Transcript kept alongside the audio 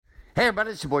Hey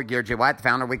everybody, it's your boy Garrett J. White, the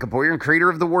founder of Wake Up Warrior and creator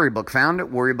of the Warrior Book, found at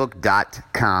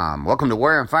warriorbook.com. Welcome to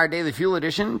Warrior on Fire Daily Fuel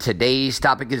Edition. Today's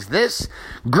topic is this: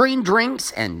 green drinks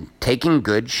and taking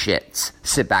good shits.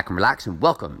 Sit back and relax and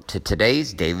welcome to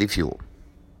today's Daily Fuel.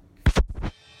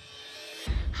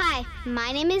 Hi,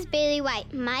 my name is Bailey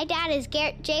White. My dad is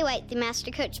Garrett J. White, the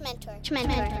Master Coach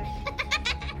Mentor.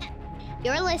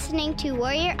 You're listening to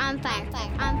Warrior on Fire.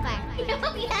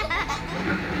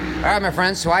 All right, my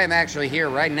friends, so I am actually here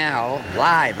right now,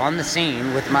 live on the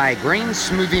scene with my green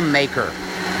smoothie maker.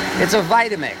 It's a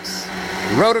Vitamix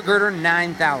Rotogurter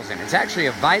 9000. It's actually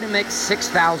a Vitamix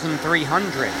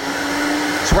 6300.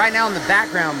 So right now in the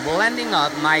background, blending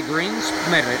up my green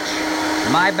spinach,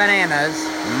 my bananas,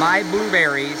 my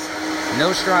blueberries,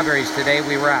 no strawberries today,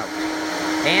 we were out.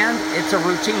 And it's a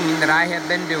routine that I have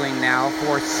been doing now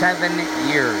for 7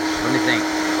 years. Let me think.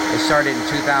 It started in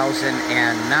 2009.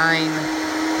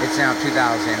 It's now 2017.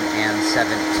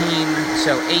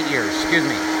 So 8 years,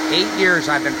 8 years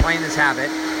I've been playing this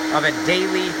habit of a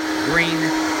daily green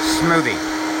smoothie.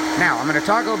 Now, I'm going to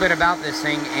talk a little bit about this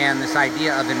thing and this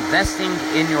idea of investing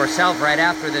in yourself right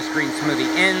after this green smoothie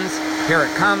ends. Here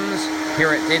it comes.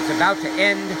 It's about to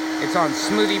end. It's on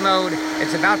smoothie mode.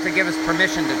 It's about to give us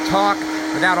permission to talk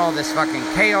without all this fucking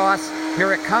chaos.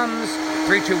 Here it comes.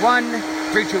 3, 2, 1.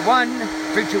 3, 2, 1.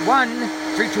 3, 2, 1.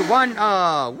 3, 2, 1.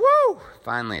 Woo!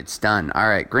 Finally, it's done. All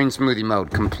right, green smoothie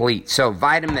mode complete. So,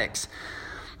 Vitamix.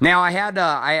 Now, I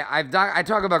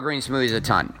talk about green smoothies a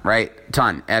ton, right?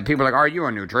 People are like, are you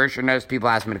a nutritionist? People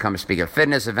ask me to come speak at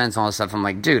fitness events and all this stuff. I'm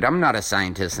like, dude, I'm not a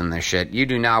scientist in this shit. You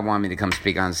do not want me to come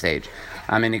speak on stage.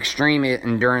 I'm an extreme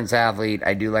endurance athlete.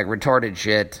 I do like retarded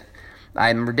shit.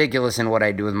 I'm ridiculous in what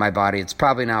I do with my body. It's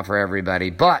probably not for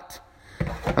everybody. But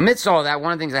amidst all of that,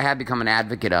 one of the things I have become an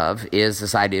advocate of is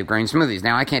this idea of green smoothies.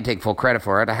 Now, I can't take full credit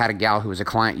for it. I had a gal who was a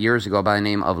client years ago by the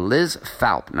name of Liz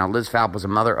Falp. Now, Liz Falp was a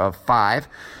mother of 5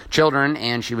 children,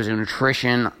 and she was a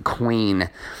nutrition queen.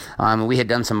 We had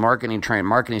done some marketing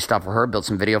stuff for her, built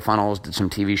some video funnels, did some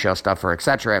TV show stuff for her,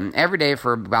 etc. And every day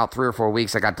for about 3 or 4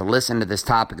 weeks, I got to listen to this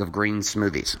topic of green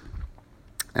smoothies.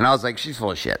 And I was like, she's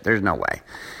full of shit. There's no way.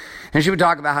 And she would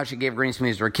talk about how she gave green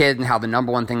smoothies to her kid and how the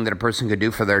number one thing that a person could do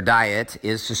for their diet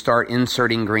is to start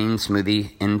inserting green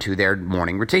smoothie into their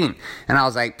morning routine. And I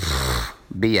was like,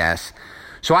 BS.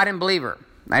 So I didn't believe her.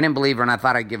 And I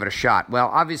thought I'd give it a shot. Well,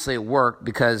 obviously it worked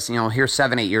because, here's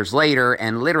 7, 8 years later,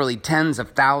 and literally tens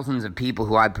of thousands of people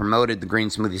who I promoted the green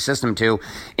smoothie system to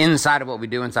inside of what we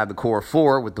do inside the Core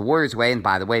 4 with the Warriors Way. And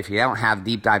by the way, if you don't have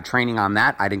deep dive training on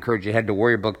that, I'd encourage you to head to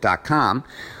warriorbook.com.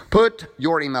 Put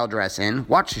your email address in,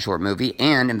 watch the short movie,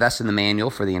 and invest in the manual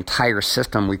for the entire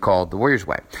system we call the Warriors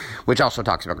Way, which also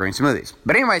talks about green smoothies.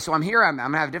 But anyway, so I'm here. I'm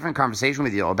going to have a different conversation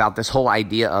with you about this whole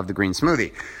idea of the green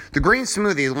smoothie. The green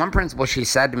smoothie, the one principle she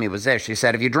said to me was this. She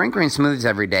said, if you drink green smoothies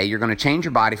every day, you're going to change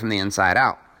your body from the inside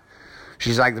out.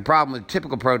 She's like, the problem with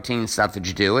typical protein stuff that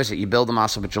you do is that you build the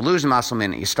muscle, but you lose the muscle the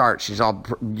minute you start. It's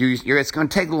going to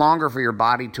take longer for your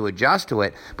body to adjust to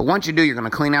it, but once you do, you're going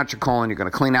to clean out your colon, you're going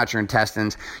to clean out your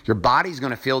intestines, your body's going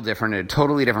to feel different at a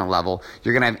totally different level.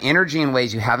 You're going to have energy in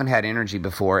ways you haven't had energy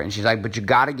before, and she's like, but you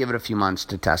got to give it a few months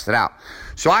to test it out.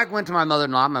 So I went to my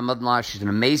mother-in-law. My mother-in-law, she's an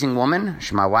amazing woman.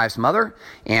 She's my wife's mother,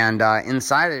 and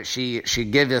inside it, she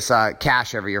gives us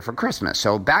cash every year for Christmas.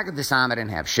 So back at this time, I didn't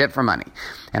have shit for money,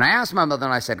 and I asked my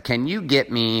mother-in-law, I said, can you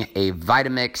get me a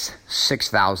Vitamix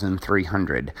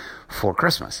 6300 for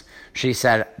Christmas? She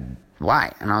said,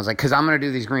 why? And I was like, because I'm going to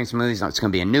do these green smoothies. It's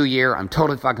going to be a new year. I'm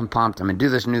totally fucking pumped. I'm going to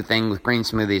do this new thing with green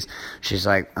smoothies. She's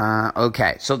like,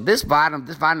 okay. So this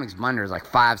Vitamix blender is like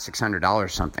 $500-$600 or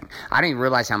something. I didn't even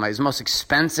realize how much. It's the most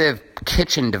expensive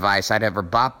kitchen device I'd ever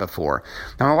bought before.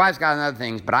 Now, my wife's got other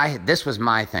things, but this was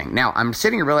my thing. Now, I'm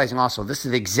sitting here realizing also this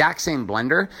is the exact same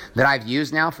blender that I've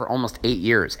used now for almost 8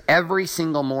 years. Every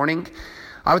single morning,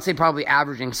 I would say probably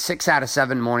averaging 6 out of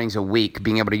 7 mornings a week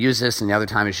being able to use this, and the other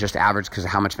time it's just average because of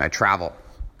how much I travel.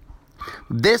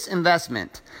 This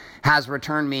investment has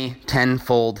returned me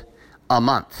tenfold a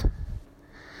month,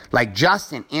 like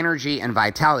just in energy and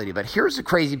vitality. But here's the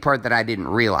crazy part that I didn't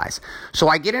realize. So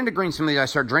I get into green smoothies, I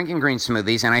start drinking green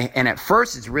smoothies, and at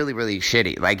first it's really, really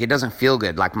shitty. Like it doesn't feel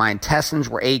good. Like my intestines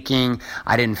were aching.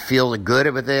 I didn't feel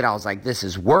good with it. I was like, this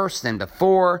is worse than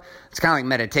before. It's kind of like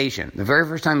meditation. The very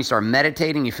first time you start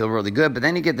meditating, you feel really good, but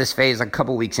then you get this phase like a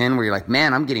couple weeks in where you're like,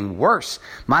 man, I'm getting worse.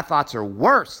 My thoughts are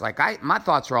worse. My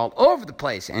thoughts are all over the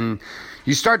place. And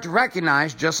you start to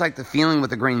recognize, just like the feeling with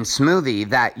the green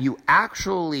smoothie, that you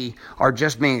actually are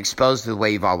just being exposed to the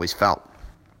way you've always felt.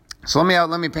 So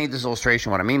let me paint this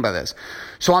illustration, what I mean by this.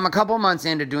 So I'm a couple months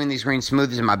into doing these green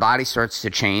smoothies and my body starts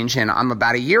to change, and I'm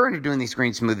about a year into doing these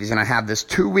green smoothies, and I have this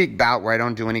 2-week bout where I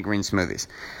don't do any green smoothies.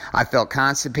 I felt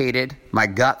constipated. My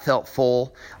gut felt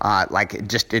full. Like it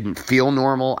just didn't feel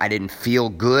normal. I didn't feel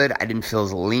good. I didn't feel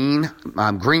as lean.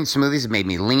 Green smoothies have made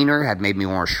me leaner, had made me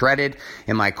more shredded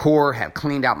in my core, have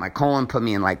cleaned out my colon, put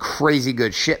me in like crazy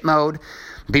good shit mode.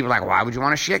 People are like, why would you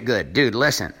want to shit good? Dude,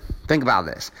 listen. Think about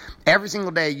this. Every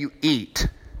single day you eat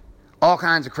all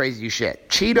kinds of crazy shit.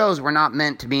 Cheetos were not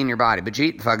meant to be in your body, but you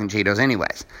eat fucking Cheetos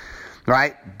anyways.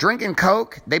 Right? Drinking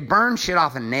Coke, they burn shit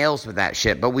off of nails with that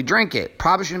shit, but we drink it.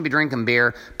 Probably shouldn't be drinking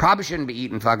beer. Probably shouldn't be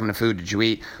eating fucking the food that you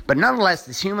eat. But nonetheless,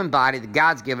 this human body that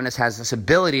God's given us has this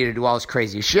ability to do all this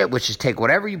crazy shit, which is take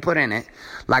whatever you put in it,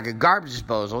 like a garbage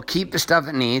disposal, keep the stuff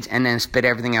it needs, and then spit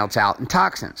everything else out in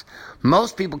toxins.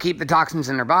 Most people keep the toxins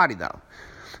in their body, though.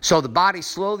 So the body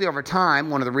slowly over time,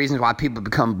 one of the reasons why people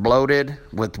become bloated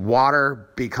with water,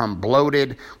 become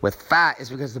bloated with fat,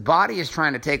 is because the body is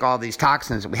trying to take all these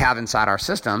toxins that we have inside our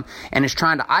system and is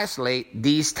trying to isolate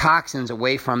these toxins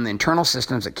away from the internal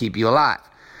systems that keep you alive.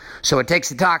 So it takes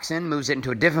the toxin, moves it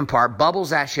into a different part, bubbles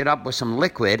that shit up with some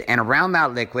liquid, and around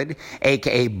that liquid,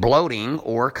 aka bloating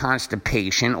or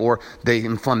constipation or the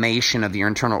inflammation of your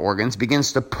internal organs,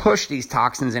 begins to push these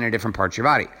toxins into different parts of your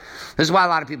body. This is why a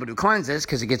lot of people do cleanses,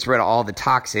 because it gets rid of all the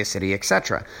toxicity,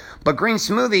 etc. But green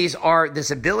smoothies are this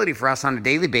ability for us on a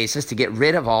daily basis to get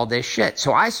rid of all this shit.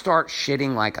 So I start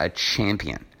shitting like a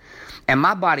champion. And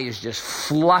my body is just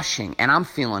flushing, and I'm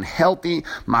feeling healthy.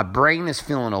 My brain is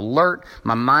feeling alert.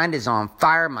 My mind is on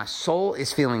fire. My soul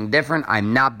is feeling different.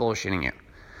 I'm not bullshitting you.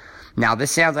 Now,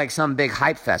 this sounds like some big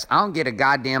hype fest. I don't get a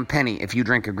goddamn penny if you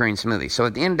drink a green smoothie. So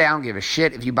at the end of the day, I don't give a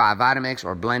shit if you buy a Vitamix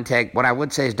or Blendtec. What I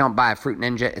would say is don't buy a Fruit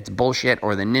Ninja. It's bullshit.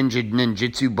 Or the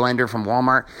Ninjitsu blender from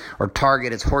Walmart or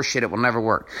Target. It's horseshit. It will never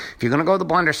work. If you're going to go the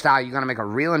blender style, you're going to make a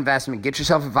real investment. Get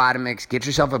yourself a Vitamix. Get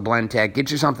yourself a Blendtec.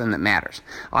 Get you something that matters.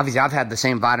 Obviously, I've had the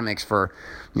same Vitamix for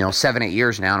 7-8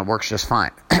 years now, and it works just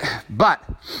fine. But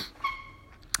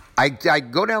I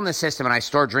go down the system and I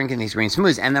start drinking these green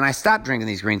smoothies, and then I stop drinking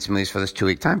these green smoothies for this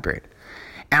 2-week time period.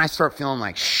 And I start feeling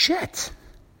like shit.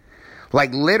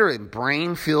 Like literally,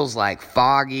 brain feels like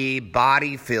foggy,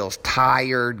 body feels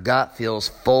tired, gut feels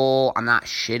full. I'm not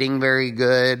shitting very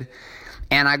good.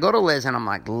 And I go to Liz and I'm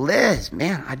like, Liz,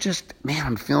 man,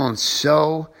 I'm feeling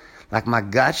so, like my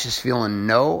gut's just feeling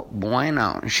no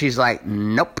bueno. And she's like,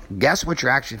 nope, guess what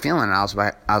you're actually feeling? And I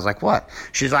was like, what?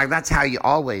 She's like, that's how you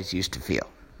always used to feel.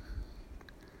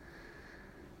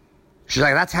 She's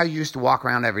like, that's how you used to walk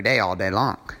around every day, all day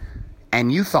long.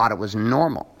 And you thought it was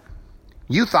normal.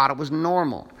 You thought it was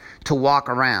normal to walk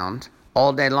around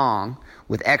all day long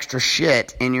with extra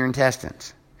shit in your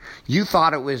intestines. You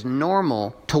thought it was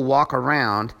normal to walk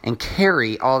around and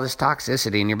carry all this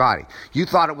toxicity in your body. You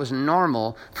thought it was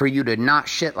normal for you to not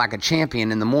shit like a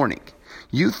champion in the morning.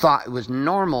 You thought it was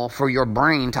normal for your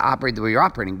brain to operate the way you're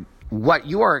operating. What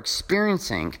you are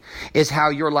experiencing is how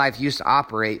your life used to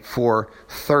operate for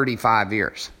 35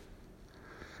 years.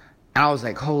 And I was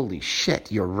like, holy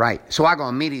shit, you're right. So I go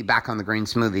immediately back on the green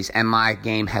smoothies, and my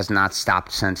game has not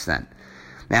stopped since then.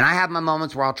 And I have my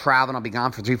moments where I'll travel and I'll be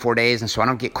gone for 3-4 days, and so I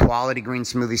don't get quality green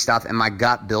smoothie stuff, and my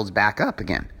gut builds back up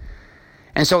again.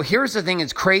 And so here's the thing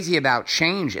that's crazy about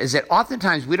change is that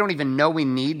oftentimes we don't even know we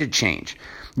need to change.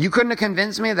 You couldn't have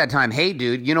convinced me at that time, hey,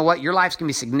 dude, you know what? Your life's going to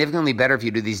be significantly better if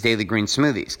you do these daily green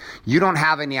smoothies. You don't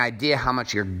have any idea how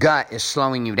much your gut is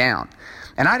slowing you down.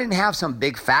 And I didn't have some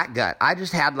big fat gut. I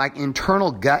just had like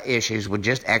internal gut issues with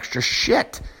just extra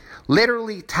shit.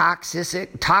 Literally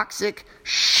toxic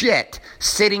shit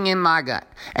sitting in my gut.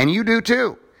 And you do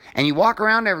too. And you walk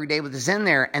around every day with this in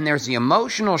there, and there's the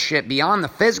emotional shit beyond the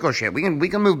physical shit. We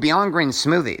can move beyond green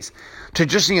smoothies to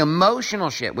just the emotional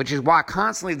shit, which is why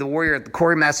constantly the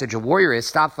core message of Warrior is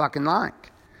stop fucking lying.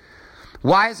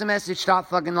 Why is the message stop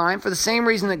fucking lying? For the same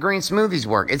reason that green smoothies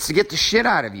work. It's to get the shit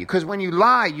out of you. Because when you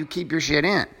lie, you keep your shit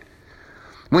in.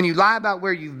 When you lie about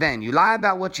where you've been, you lie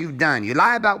about what you've done, you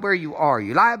lie about where you are,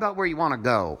 you lie about where you want to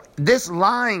go, this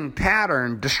lying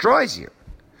pattern destroys you.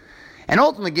 And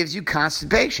ultimately gives you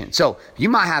constipation. So you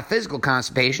might have physical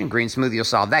constipation, green smoothie will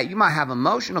solve that. You might have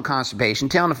emotional constipation,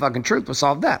 telling the fucking truth will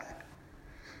solve that.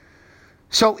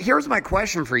 So here's my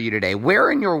question for you today.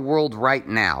 Where in your world right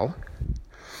now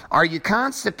are you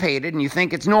constipated and you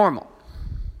think it's normal?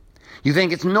 You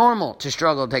think it's normal to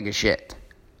struggle to take a shit.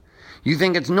 You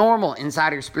think it's normal inside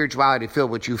of your spirituality to feel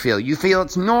what you feel. You feel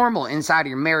it's normal inside of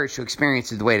your marriage to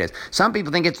experience it the way it is. Some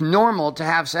people think it's normal to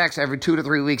have sex every 2 to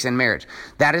 3 weeks in marriage.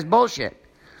 That is bullshit.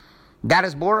 That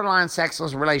is borderline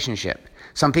sexless relationship.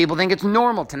 Some people think it's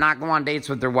normal to not go on dates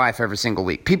with their wife every single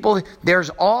week. There's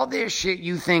all this shit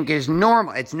you think is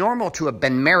normal. It's normal to have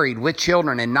been married with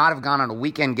children and not have gone on a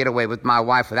weekend getaway with my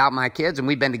wife without my kids, and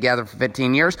we've been together for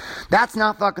 15 years. That's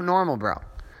not fucking normal, bro.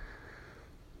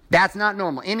 That's not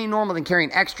normal. Any normal than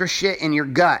carrying extra shit in your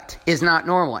gut is not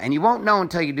normal. And you won't know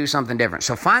until you do something different.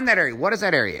 So find that area. What is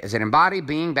that area? Is it embody,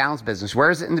 being, balance, business? Where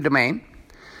is it in the domain?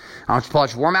 I want you to pull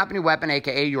out your War Map and your weapon,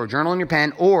 a.k.a. your journal and your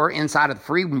pen, or inside of the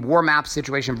free War Map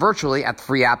situation virtually at the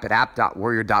free app at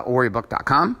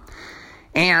app.warrior.warriorbook.com.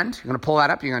 And you're going to pull that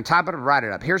up. You're going to type it up, write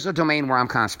it up. Here's the domain where I'm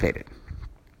constipated.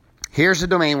 Here's the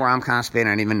domain where I'm constipated.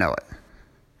 I didn't even know it.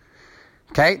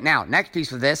 Okay, now, next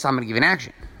piece of this, I'm going to give you an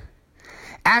action.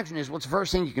 Action is what's the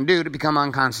first thing you can do to become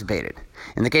unconstipated.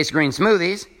 In the case of green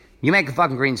smoothies, you make a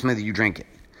fucking green smoothie, you drink it.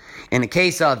 In the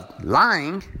case of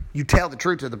lying, you tell the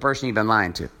truth to the person you've been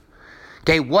lying to.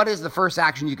 Okay, what is the first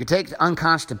action you could take to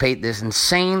unconstipate this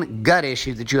insane gut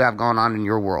issue that you have going on in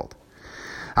your world?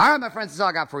 All right, my friends, that's all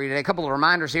I got for you today. A couple of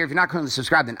reminders here. If you're not currently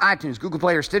subscribed in iTunes, Google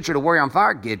Play, or Stitcher to Warrior on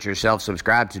Fire, get yourself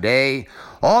subscribed today.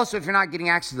 Also, if you're not getting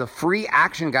access to the free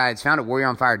action guides found at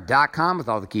warrioronfire.com with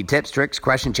all the key tips, tricks,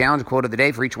 question, challenge, quote of the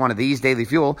day for each one of these daily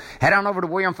fuel, head on over to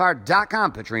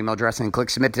warrioronfire.com, put your email address in and click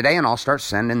submit today, and I'll start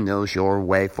sending those your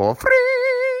way for free.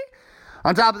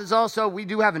 On top of this also, we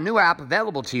do have a new app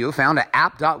available to you found at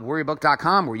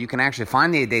app.warriorbook.com where you can actually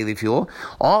find the daily fuel,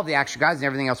 all of the action guides and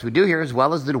everything else we do here, as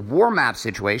well as the War Map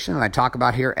situation that I talk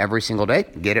about here every single day.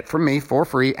 Get it from me for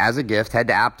free as a gift. Head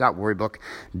to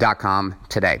app.warriorbook.com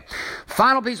today.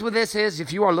 Final piece with this is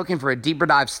if you are looking for a deeper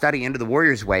dive study into the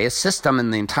Warrior's Way, a system in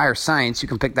the entire science, you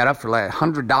can pick that up for like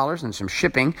 $100 and some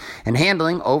shipping and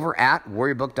handling over at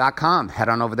warriorbook.com. Head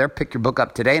on over there, pick your book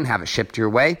up today and have it shipped your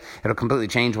way. It'll completely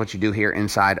change what you do here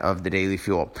inside of the Daily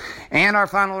Fuel. And our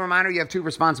final reminder, you have two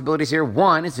responsibilities here.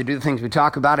 One is to do the things we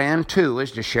talk about, and two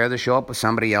is to share the show up with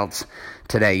somebody else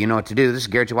today. You know what to do. This is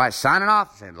Garrett J. White signing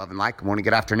off. Say love and light. Good morning,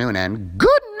 good afternoon, and good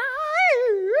night.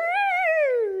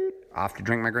 Off to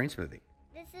drink my green smoothie.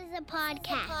 This is a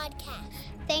podcast.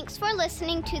 Thanks for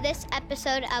listening to this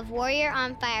episode of Warrior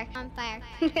on Fire.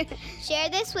 Share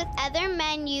this with other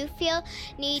men you feel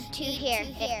need to hear.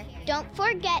 Don't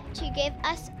forget to give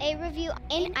us a review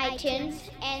in iTunes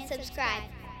and subscribe.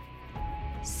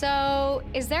 So,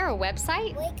 is there a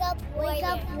website? Wake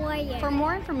up, Warrior. For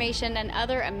more information and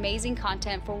other amazing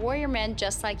content for warrior men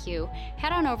just like you,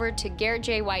 head on over to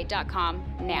GarrettJWhite.com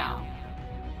now.